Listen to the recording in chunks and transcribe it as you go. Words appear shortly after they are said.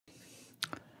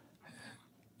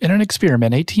In an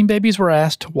experiment, 18 babies were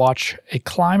asked to watch a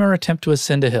climber attempt to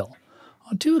ascend a hill.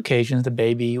 On 2 occasions, the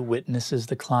baby witnesses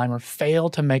the climber fail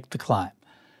to make the climb.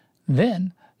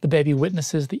 Then, the baby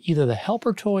witnesses either the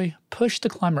helper toy push the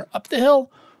climber up the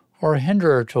hill or a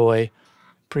hinderer toy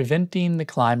preventing the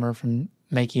climber from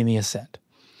making the ascent.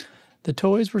 The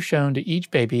toys were shown to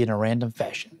each baby in a random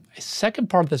fashion. A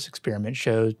second part of this experiment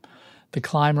showed the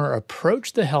climber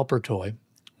approach the helper toy,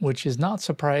 which is not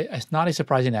a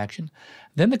surprising action.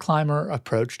 Then the climber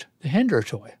approached the hinderer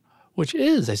toy, which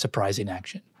is a surprising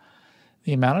action.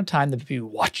 The amount of time the baby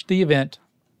watched the event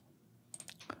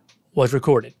was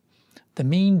recorded. The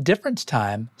mean difference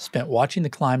time spent watching the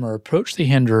climber approach the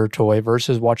hinderer toy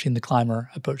versus watching the climber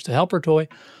approach the helper toy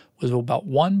was about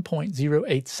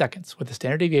 1.08 seconds, with a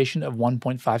standard deviation of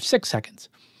 1.56 seconds.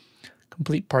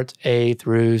 Complete parts A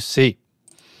through C.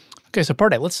 Okay, so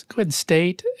part A, let's go ahead and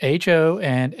state HO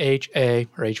and HA,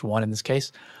 or H1 in this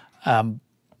case, to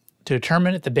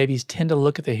determine if the babies tend to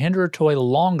look at the hinderer toy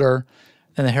longer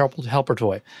than the helper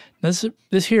toy. Now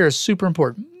this here is super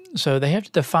important. So they have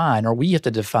to define, or we have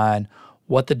to define,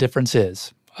 what the difference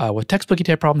is. With textbooky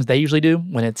type problems, they usually do.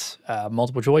 When it's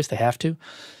multiple choice, they have to.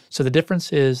 So the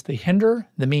difference is the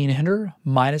mean hinderer,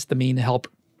 minus the mean helper.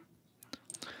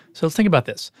 So let's think about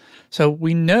this. So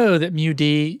we know that mu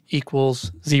d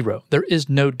equals 0. There is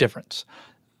no difference.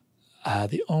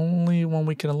 The only one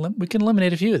we can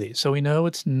eliminate a few of these. So we know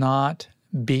it's not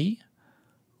B,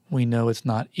 we know it's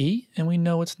not E, and we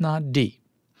know it's not D.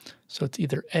 So it's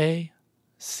either A,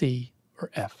 C,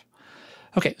 or F.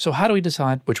 Okay, so how do we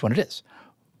decide which one it is?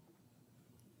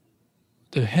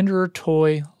 The hinderer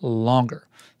toy longer.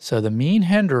 So the mean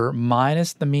hinderer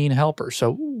minus the mean helper.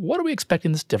 So what are we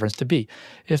expecting this difference to be?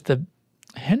 If the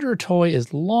hinderer toy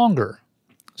is longer,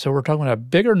 so we're talking about a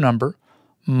bigger number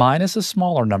minus a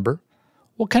smaller number,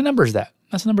 what kind of number is that?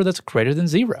 That's a number that's greater than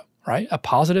 0, right? A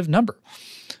positive number.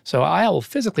 So I will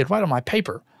physically write on my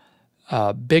paper,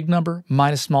 big number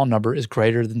minus small number is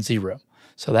greater than 0.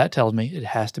 So that tells me it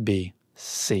has to be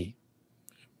C.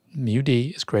 Mu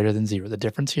d is greater than 0. The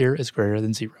difference here is greater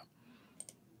than 0.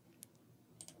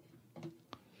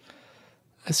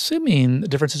 Assuming the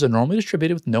differences are normally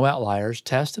distributed with no outliers,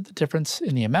 test if the difference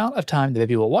in the amount of time the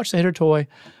baby will watch the hinderer toy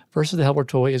versus the helper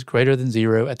toy is greater than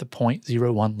 0 at the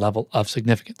 0.01 level of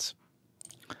significance.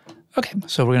 Okay,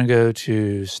 so we're going to go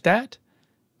to stat,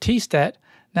 t-stat.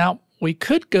 Now, we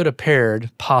could go to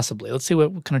paired, possibly. Let's see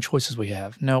what kind of choices we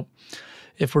have. No,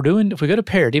 if we go to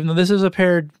paired, even though this is a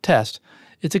paired test,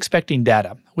 it's expecting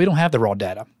data. We don't have the raw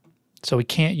data, so we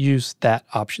can't use that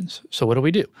options. So what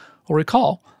do? Well,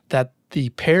 recall that the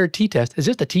paired t-test is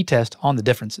just a t-test on the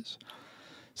differences.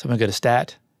 So I'm going to go to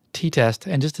stat, t-test,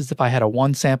 and just as if I had a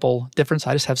one sample difference,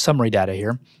 I just have summary data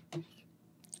here.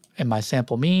 And my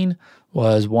sample mean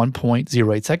was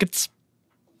 1.08 seconds.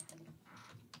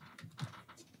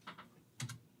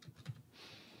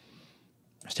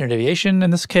 Standard deviation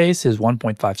in this case is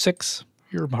 1.56.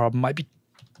 Your problem might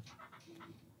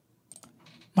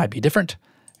be different.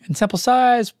 And sample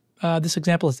size, this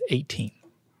example is 18.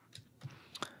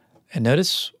 And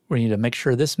notice we need to make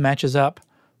sure this matches up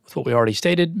with what we already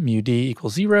stated, mu d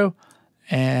equals 0,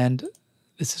 and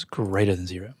this is greater than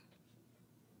 0.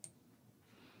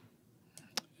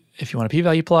 If you want a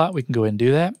p-value plot, we can go ahead and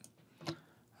do that.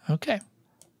 Okay.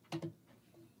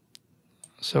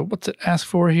 So what's it ask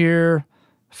for here?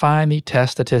 Find the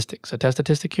test statistic. So test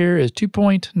statistic here is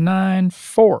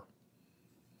 2.94.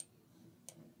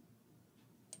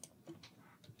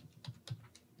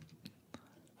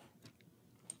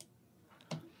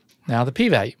 Now the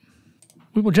p-value.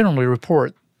 We will generally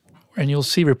report, and you'll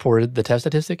see reported the test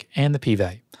statistic and the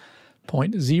p-value,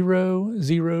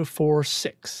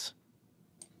 0.0046.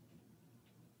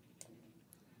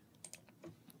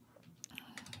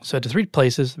 So to 3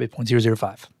 places, it'll be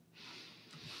 0.005.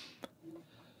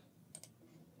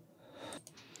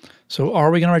 So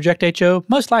are we going to reject HO?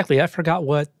 Most likely. I forgot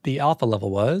what the alpha level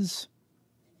was.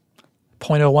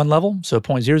 0.01 level, so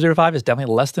 0.005 is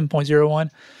definitely less than 0.01.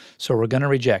 So we're going to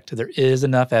reject. There is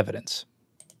enough evidence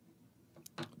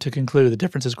to conclude the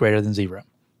difference is greater than 0.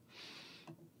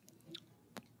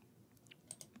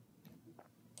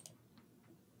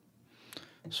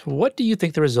 So what do you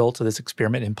think the results of this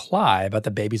experiment imply about the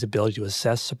baby's ability to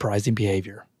assess surprising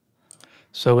behavior?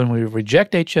 So when we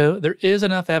reject HO, there is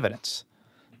enough evidence.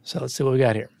 So let's see what we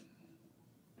got here.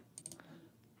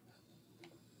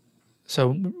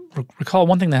 So recall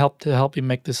one thing to help you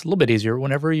make this a little bit easier.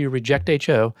 Whenever you reject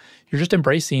HO, you're just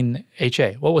embracing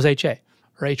HA. What was HA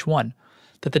or H1?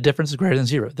 That the difference is greater than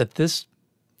 0. That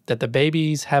the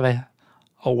babies have a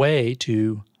way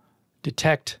to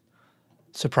detect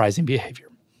surprising behavior.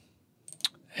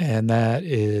 And that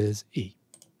is E.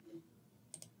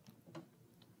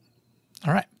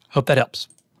 All right. Hope that helps.